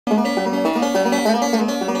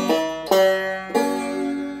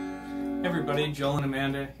Everybody, Joel and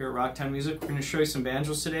Amanda here at Rocktown Music. We're going to show you some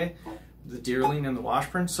banjos today, the Deerling and the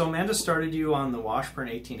Washburn. So Amanda started you on the Washburn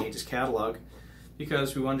 1880s catalog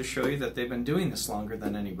because we wanted to show you that they've been doing this longer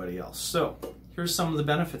than anybody else. So here's some of the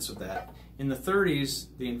benefits of that. In the 30s,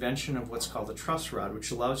 the invention of what's called a truss rod,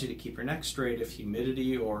 which allows you to keep your neck straight if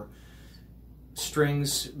humidity or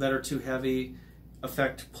strings that are too heavy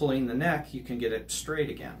affect pulling the neck, you can get it straight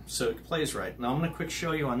again, so it plays right. Now I'm going to quick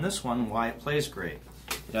show you on this one why it plays great.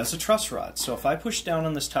 It has a truss rod, so if I push down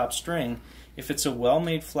on this top string, if it's a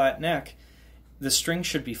well-made flat neck, the string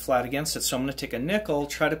should be flat against it. So I'm going to take a nickel,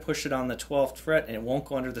 try to push it on the 12th fret, and it won't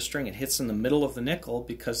go under the string. It hits in the middle of the nickel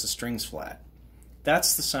because the string's flat.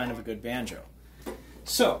 That's the sign of a good banjo.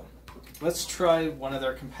 So let's try one of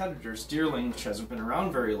their competitors, Deerling, which hasn't been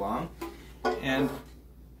around very long. And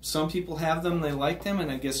some people have them, they like them,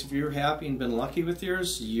 and I guess if you're happy and been lucky with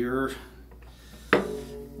yours, you're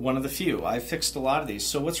one of the few. I fixed a lot of these.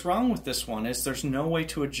 So what's wrong with this one is there's no way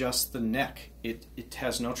to adjust the neck. It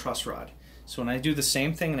has no truss rod. So when I do the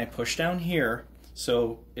same thing and I push down here,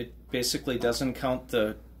 so it basically doesn't count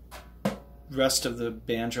the rest of the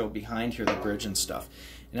banjo behind here, the bridge and stuff.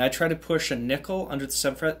 And I try to push a nickel under the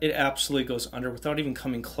 7th fret, it absolutely goes under without even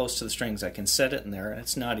coming close to the strings. I can set it in there and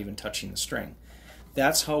it's not even touching the string.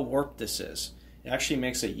 That's how warped this is. It actually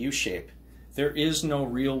makes a U shape. There is no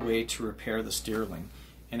real way to repair this Deerling.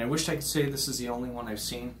 And I wish I could say this is the only one I've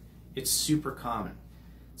seen. It's super common.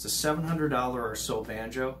 It's a $700 or so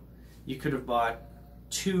banjo. You could have bought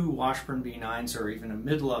 2 Washburn B9s or even a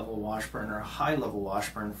mid-level Washburn or a high-level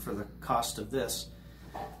Washburn for the cost of this,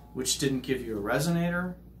 which didn't give you a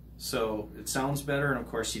resonator, so it sounds better, and of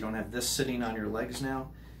course you don't have this sitting on your legs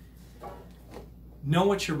now. Know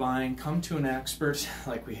what you're buying, come to an expert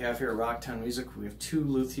like we have here at Rocktown Music. We have 2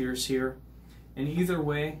 luthiers here, and either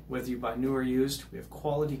way, whether you buy new or used, we have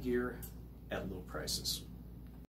quality gear at low prices.